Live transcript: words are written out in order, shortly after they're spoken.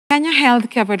Kenya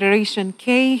Healthcare Federation,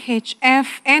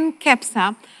 KHF, and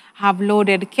KEPSA have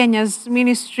lauded Kenya's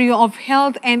Ministry of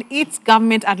Health and its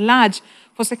government at large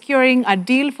for securing a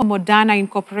deal for Moderna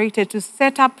Inc. to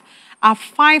set up a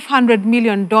 $500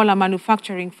 million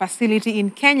manufacturing facility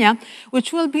in Kenya,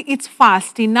 which will be its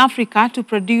first in Africa to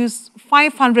produce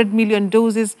 500 million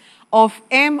doses of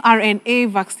mRNA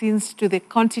vaccines to the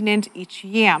continent each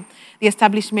year. The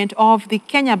establishment of the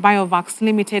Kenya Biovacs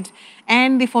Limited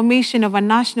and the formation of a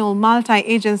national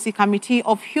multi-agency committee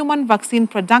of human vaccine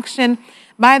production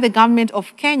by the government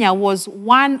of Kenya was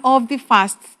one of the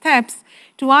first steps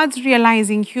towards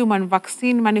realizing human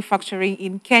vaccine manufacturing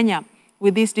in Kenya.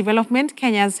 With this development,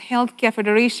 Kenya's Healthcare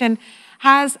Federation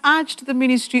has urged the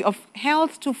Ministry of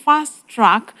Health to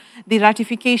fast-track the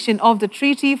ratification of the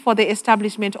Treaty for the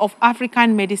Establishment of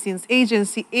African Medicines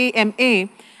Agency, AMA,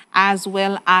 as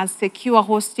well as secure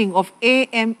hosting of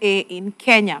AMA in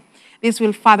Kenya. This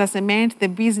will further cement the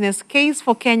business case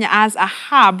for Kenya as a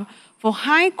hub for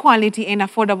high-quality and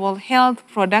affordable health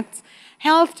products,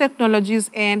 health technologies,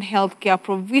 and healthcare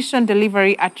provision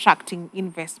delivery, attracting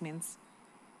investments.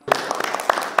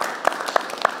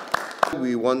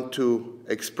 We want to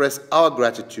express our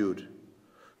gratitude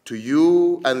to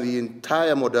you and the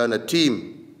entire Moderna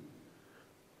team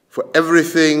for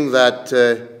everything that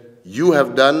you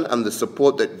have done and the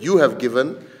support that you have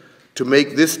given to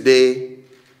make this day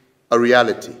a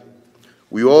reality.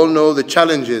 We all know the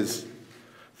challenges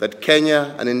that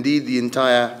Kenya and indeed the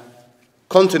entire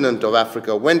continent of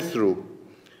Africa went through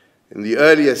in the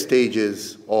earlier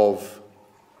stages of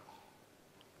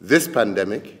this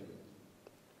pandemic,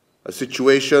 a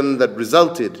situation that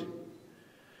resulted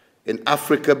in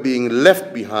Africa being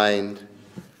left behind,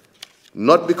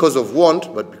 not because of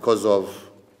want, but because of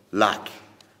lack.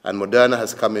 And Moderna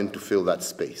has come in to fill that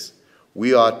space.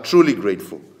 We are truly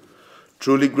grateful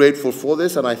for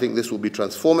this, and I think this will be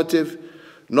transformative,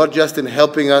 not just in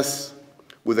helping us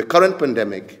with the current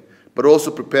pandemic, but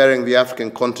also preparing the African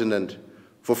continent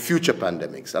for future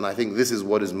pandemics. And I think this is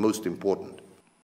what is most important.